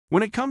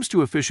When it comes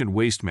to efficient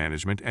waste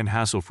management and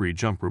hassle-free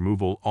junk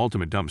removal,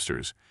 Ultimate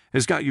Dumpsters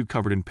has got you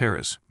covered in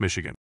Paris,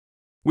 Michigan.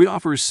 We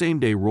offer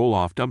same-day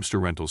roll-off dumpster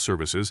rental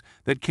services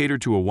that cater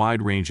to a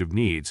wide range of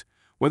needs,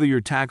 whether you're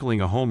tackling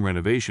a home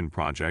renovation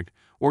project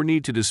or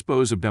need to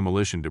dispose of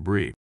demolition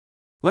debris.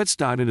 Let's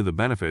dive into the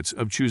benefits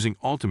of choosing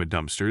Ultimate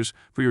Dumpsters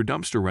for your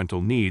dumpster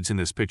rental needs in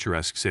this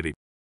picturesque city.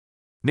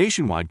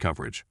 Nationwide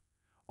coverage.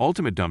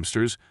 Ultimate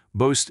Dumpsters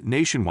boasts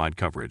nationwide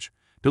coverage,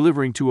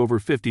 delivering to over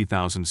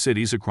 50,000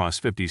 cities across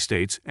 50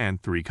 states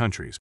and 3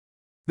 countries.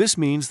 This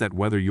means that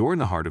whether you're in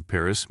the heart of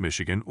Paris,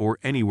 Michigan, or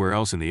anywhere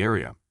else in the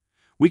area,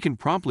 we can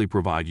promptly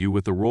provide you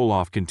with the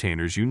roll-off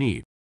containers you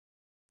need.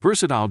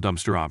 Versatile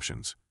dumpster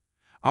options.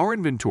 Our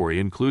inventory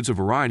includes a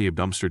variety of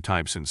dumpster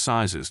types and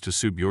sizes to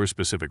suit your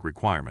specific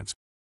requirements.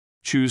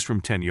 Choose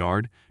from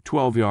 10-yard,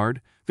 12-yard,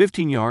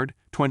 15-yard,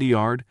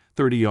 20-yard,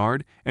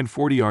 30-yard, and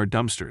 40-yard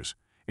dumpsters,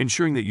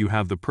 ensuring that you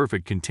have the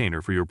perfect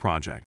container for your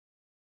project.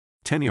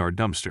 10-yard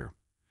dumpster.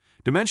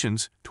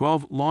 Dimensions: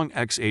 12 long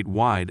x 8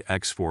 wide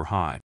x 4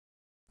 high.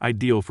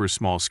 Ideal for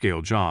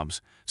small-scale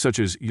jobs, such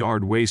as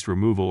yard waste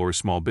removal or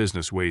small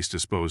business waste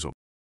disposal.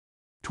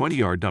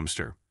 20-yard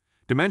dumpster.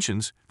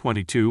 Dimensions: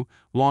 22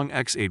 long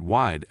x 8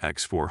 wide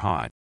x 4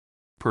 high.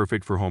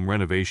 Perfect for home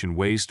renovation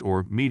waste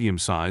or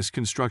medium-sized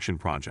construction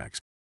projects.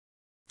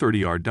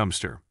 30-yard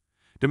dumpster.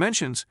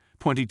 Dimensions: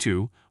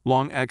 22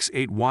 long x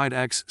 8 wide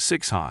x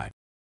 6 high.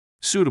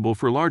 Suitable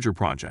for larger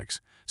projects,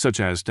 such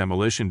as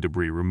demolition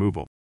debris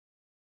removal.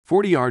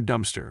 40-yard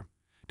dumpster.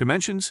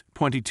 Dimensions: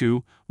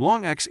 22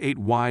 long x 8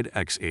 wide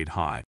x 8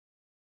 high.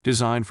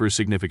 Designed for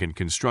significant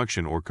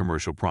construction or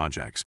commercial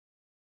projects.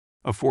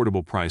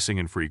 Affordable pricing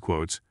and free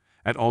quotes.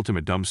 At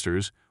Ultimate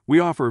Dumpsters, we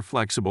offer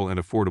flexible and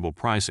affordable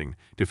pricing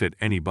to fit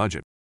any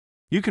budget.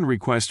 You can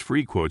request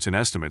free quotes and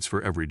estimates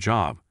for every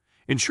job,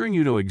 ensuring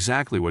you know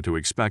exactly what to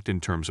expect in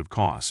terms of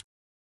costs.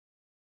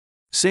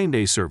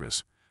 Same-day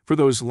service. For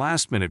those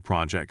last-minute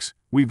projects,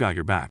 we've got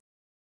your back.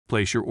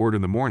 Place your order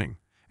in the morning,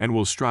 and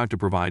we'll strive to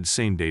provide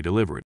same-day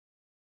delivery.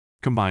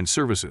 Combined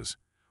services.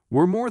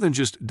 We're more than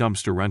just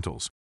dumpster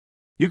rentals.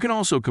 You can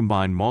also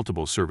combine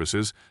multiple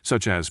services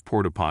such as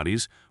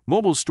porta-potties,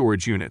 mobile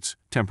storage units,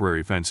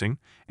 temporary fencing,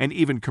 and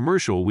even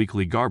commercial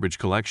weekly garbage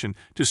collection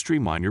to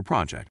streamline your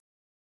project.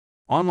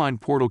 Online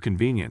portal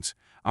convenience.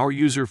 Our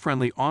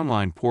user-friendly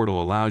online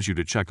portal allows you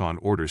to check on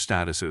order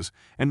statuses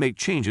and make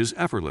changes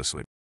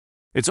effortlessly.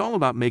 It's all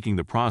about making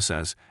the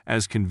process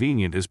as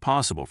convenient as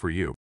possible for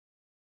you.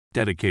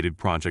 Dedicated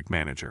project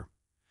manager.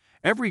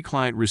 Every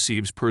client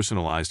receives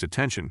personalized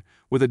attention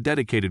with a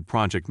dedicated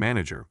project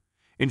manager,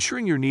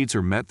 ensuring your needs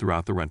are met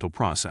throughout the rental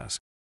process.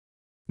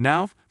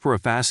 Now, for a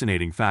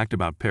fascinating fact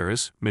about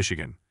Paris,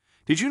 Michigan.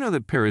 Did you know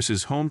that Paris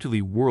is home to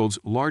the world's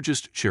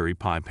largest cherry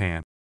pie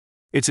pan?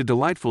 It's a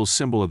delightful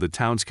symbol of the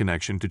town's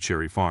connection to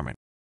cherry farming.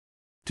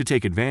 To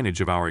take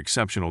advantage of our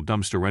exceptional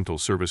dumpster rental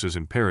services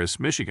in Paris,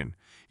 Michigan,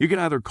 you can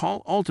either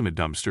call Ultimate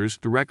Dumpsters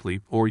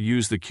directly or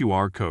use the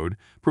QR code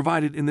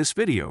provided in this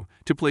video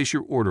to place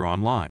your order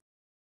online.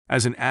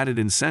 As an added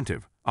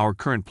incentive, our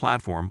current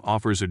platform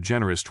offers a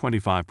generous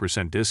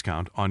 25%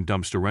 discount on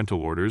dumpster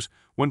rental orders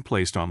when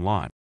placed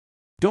online.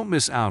 Don't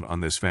miss out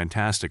on this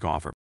fantastic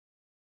offer.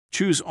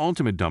 Choose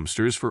Ultimate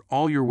Dumpsters for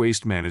all your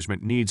waste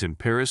management needs in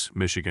Paris,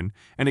 Michigan,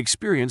 and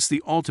experience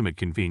the ultimate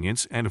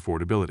convenience and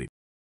affordability.